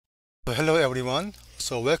Hello everyone.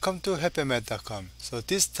 Welcome to happymath.com.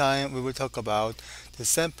 This time we will talk about the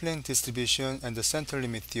sampling distribution and the center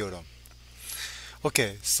limit theorem.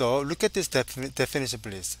 Okay, so look at this definition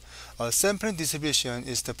please. A sampling distribution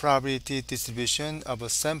is the probability distribution of a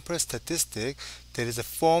sample statistic that is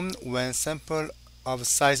formed when sample of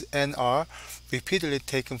size n are repeatedly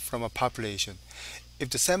taken from a population. If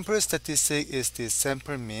the sample statistic is the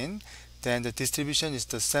sample mean, then the distribution is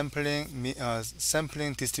the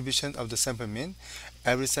sampling distribution of the sample mean.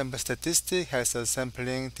 Every sample statistic has a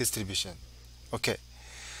sampling distribution. Okay,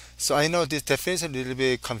 so I know this definition is a little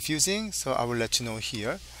bit confusing, so I will let you know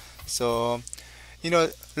here. So,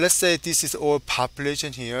 let's say this is all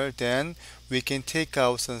population here, then we can take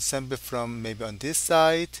out some sample from maybe on this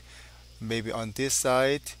side, maybe on this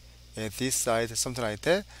side, and this side, something like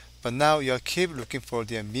that. But now you keep looking for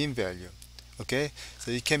their mean value. Okay,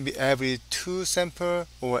 so it can be every 2 sample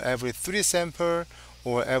or every 3 sample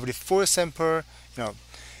or every 4 sample.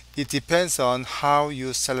 It depends on how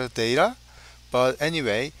you select data. But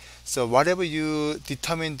anyway, so whatever you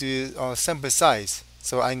determine the sample size,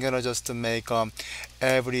 so I'm gonna just make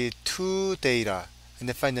every 2 data and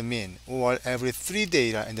then find the mean, or every 3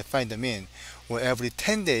 data and then find the mean, or every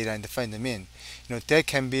 10 data and then find the mean. That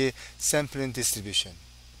can be sampling distribution.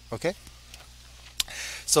 Okay.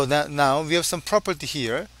 So now we have some property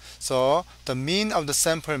here. So the mean of the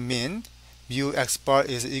sample mean mu x bar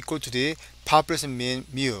is equal to the population mean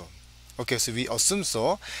mu. Okay, so we assume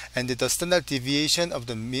so, and the standard deviation of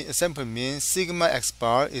the sample mean sigma x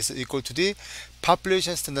bar is equal to the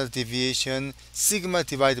population standard deviation sigma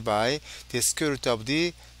divided by the square root of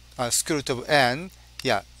the square root of n.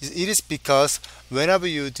 Yeah, it is because whenever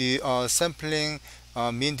you do sampling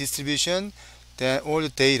mean distribution, then all the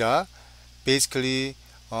data basically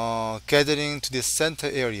gathering to the center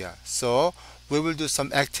area. So we will do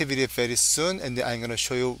some activity very soon, and then I'm going to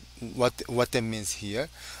show you what that means here.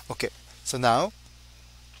 Okay, so now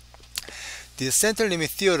the center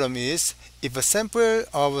limit theorem is if a sample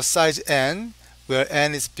of size n, where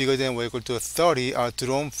n is bigger than or equal to 30, are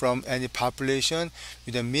drawn from any population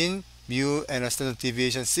with a mean mu and a standard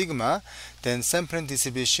deviation sigma, then sampling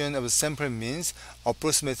distribution of sample means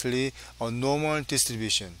approximately a normal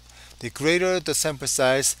distribution. The greater the sample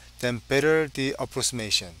size, then better the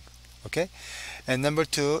approximation. Okay, and number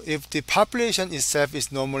 2, if the population itself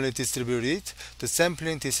is normally distributed, the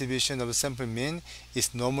sampling distribution of the sample mean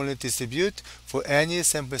is normally distributed for any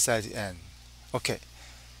sample size n. Okay,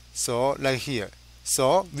 so like here.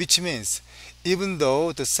 So which means even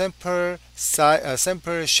though the sample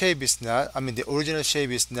shape is not, the original shape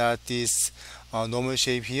is not this normal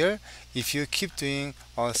shape here, if you keep doing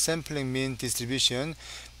sampling mean distribution,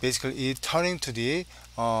 basically it turning to the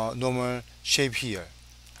normal shape here.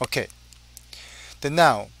 Okay, then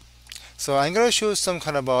now, so I'm going to show some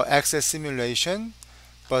kind of access simulation,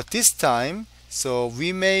 but this time, so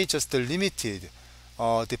we may just limit it.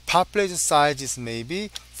 The population size is maybe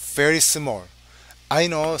very small. I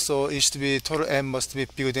know, so it should be total n must be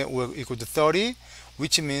bigger than or equal to 30,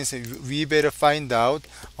 which means we better find out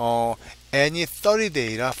any 30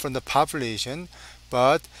 data from the population,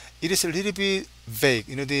 but it is a little bit vague.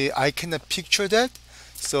 I cannot picture that,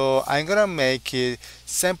 so I'm gonna make it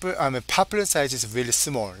population size is really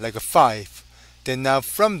small, like a 5. Then now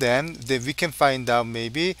from them, we can find out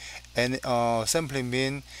maybe an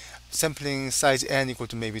sampling size n equal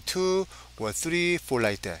to maybe 2 or 3, 4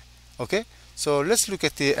 like that. Okay, so let's look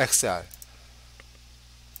at the Excel.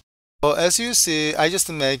 So as you see, I just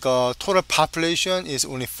make total population is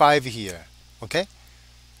only 5 here. Okay,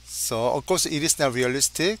 so of course it is not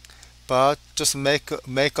realistic, but just make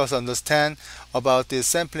us understand about the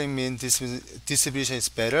sampling mean distribution is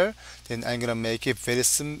better. Then I'm gonna make it very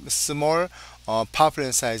small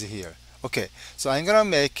population size here. Okay, so I'm gonna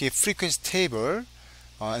make a frequency table,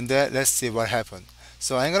 and then let's see what happened.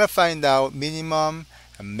 So I'm gonna find out minimum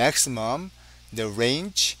and maximum, the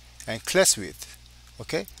range, and class width.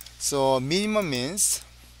 Okay, so minimum means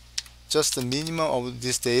just the minimum of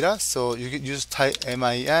this data. So you can use type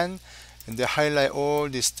MIN and then highlight all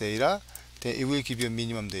this data, then it will give you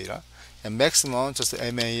minimum data. And maximum, just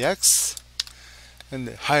MAX, and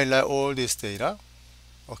then highlight all this data.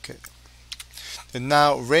 Okay, and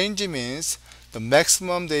now range means the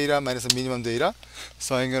maximum data minus the minimum data.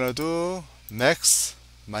 So I'm gonna do max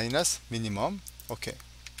minus minimum. Okay,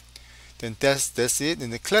 then that's it.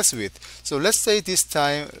 In the class width, so let's say this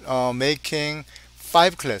time making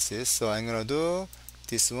 5 classes, so I'm gonna do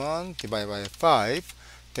this one divided by 5,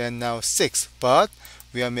 then now 6, but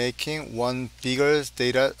we are making one bigger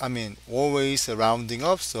data, always rounding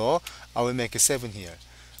up, so I will make it 7 here.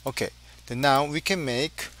 Okay, then now we can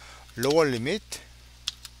make lower limit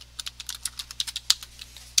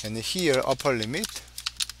and here upper limit.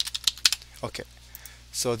 Okay,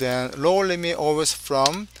 so then lower limit always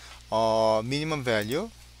from minimum value,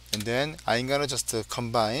 and then I'm gonna just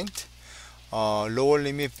combine lower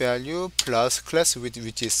limit value plus class width,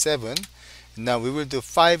 which is 7. Now we will do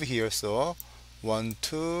 5 here, so 1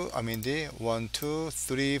 2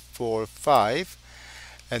 3 4 5,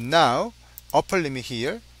 and now upper limit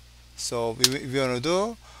here. So we want to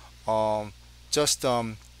do just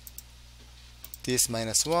this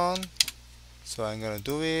 -1, so I'm gonna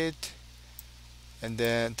do it, and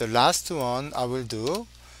then the last one I will do,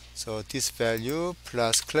 so this value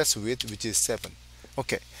plus class width, which is 7.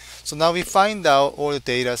 Okay, so now we find out all the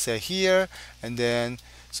data set here, and then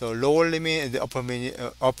so lower limit and the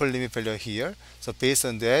upper limit value here. So based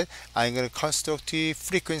on that, I'm going to construct the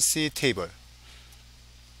frequency table,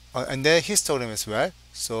 and then histogram as well.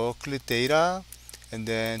 So click data, and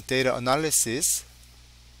then data analysis,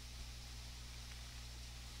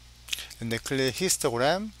 and then click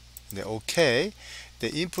histogram, and then OK. The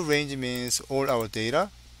input range means all our data,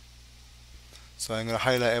 so I'm going to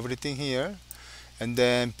highlight everything here, and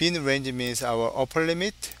then bin range means our upper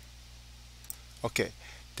limit. Okay,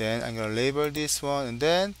 then I'm going to label this one, and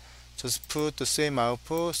then just put the same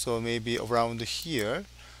output, so maybe around here.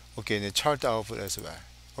 Okay, and the chart output as well.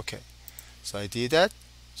 Okay, so I did that.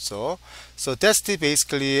 So that's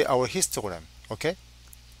basically our histogram. Okay,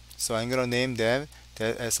 so I'm going to name them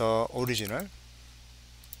that as original.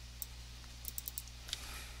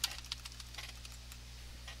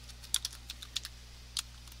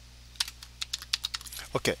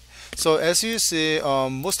 Okay, so as you see,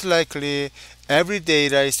 most likely every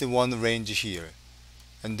data is in one range here,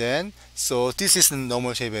 and then so this isn't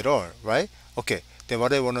normal shape at all, right? Okay, then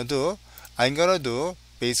what I want to do, I'm gonna do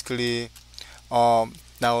basically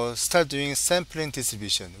now start doing sampling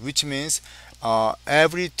distribution, which means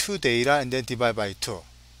every 2 data and then divide by 2,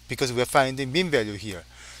 because we're finding mean value here.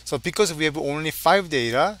 So because we have only 5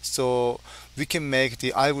 data, so we can make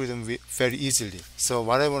the algorithm very easily. So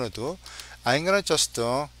what I want to do, I'm gonna just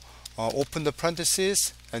open the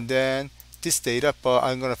parentheses, and then this data, but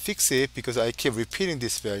I'm gonna fix it because I keep repeating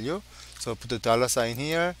this value. So put the $sign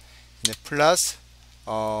here, and then plus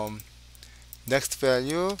next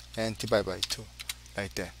value, and divide by 2,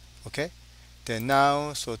 like that. Okay, then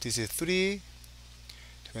now, so this is 3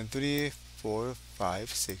 3 4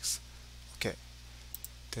 5 6. Okay,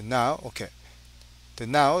 then now, okay,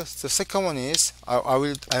 then now the second one is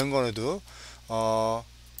I'm gonna do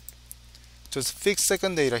just fix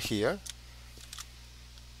second data here,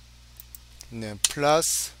 and then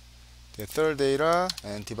plus the third data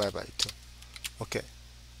and divide by 2. Okay,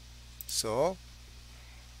 so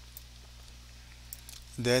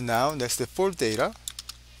then now next the fourth data,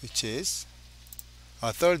 which is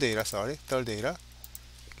third data.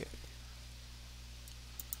 Okay,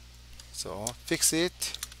 so fix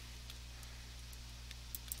it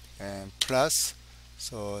and plus,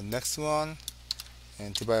 so next one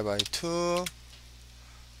and divide by 2.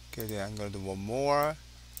 Okay, then I'm going to do one more.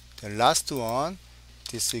 The last one,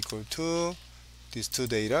 this equal to these 2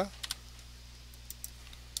 data,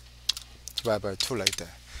 divide by 2, like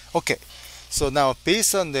that. Okay, so now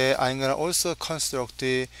based on that, I'm going to also construct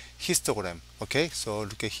the histogram. Okay, so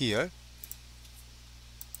look at here,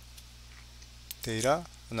 data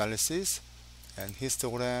analysis and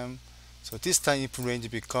histogram. So this time input range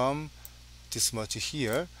become this much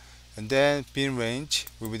here, and then bin range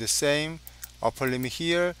will be the same, upper limit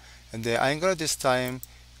here, and then I'm gonna this time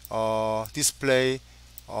display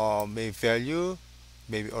maybe value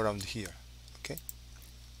maybe around here. Okay,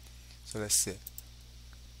 so let's see.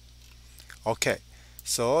 Okay,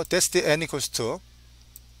 so that's the n equals 2.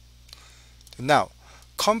 Now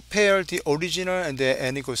compare the original and the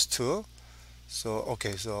n equals 2. So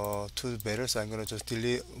okay, so 2 is better, so I'm gonna just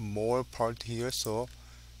delete more part here. So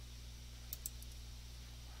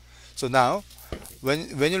now when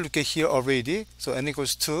you look at here already, so n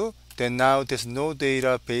equals 2, then now there's no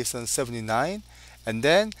data based on 79, and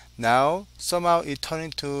then now somehow it turned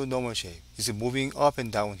into normal shape. It's moving up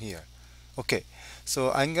and down here. Okay,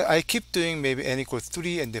 so I keep doing maybe n equals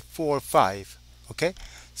 3 and then 4 5. Okay,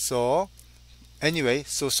 so anyway,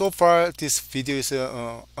 so far this video is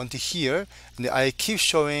until here, and I keep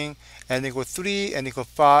showing n equals 3, n equals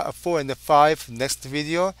 4 and 5 next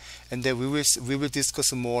video, and then we will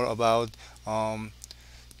discuss more about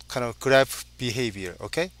kind of graph behavior.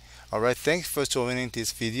 Okay, all right, thanks for joining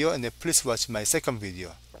this video, and then please watch my second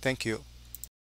video. Thank you.